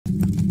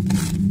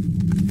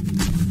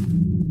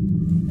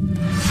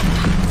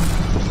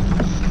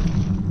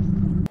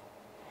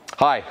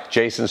Hi,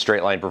 Jason,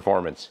 Straightline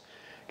Performance.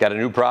 Got a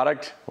new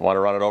product, I want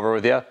to run it over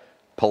with you.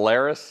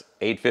 Polaris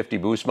 850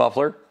 boost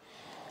muffler.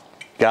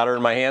 Got her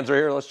in my hands right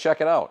here, let's check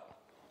it out.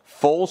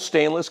 Full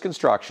stainless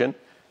construction,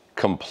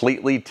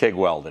 completely TIG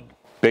welded.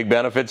 Big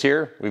benefits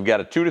here, we've got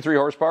a 2 to 3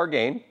 horsepower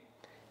gain,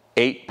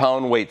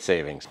 8-pound weight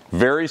savings.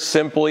 Very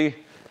simply,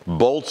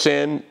 bolts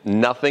in,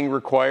 nothing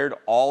required,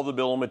 all the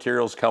bill of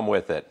materials come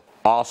with it.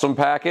 Awesome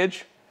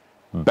package,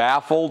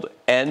 baffled,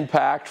 end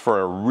packed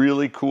for a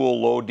really cool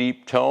low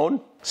deep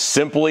tone.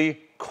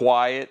 Simply,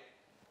 quiet,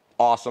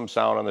 awesome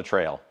sound on the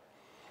trail.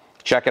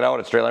 Check it out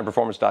at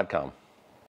straightlineperformance.com.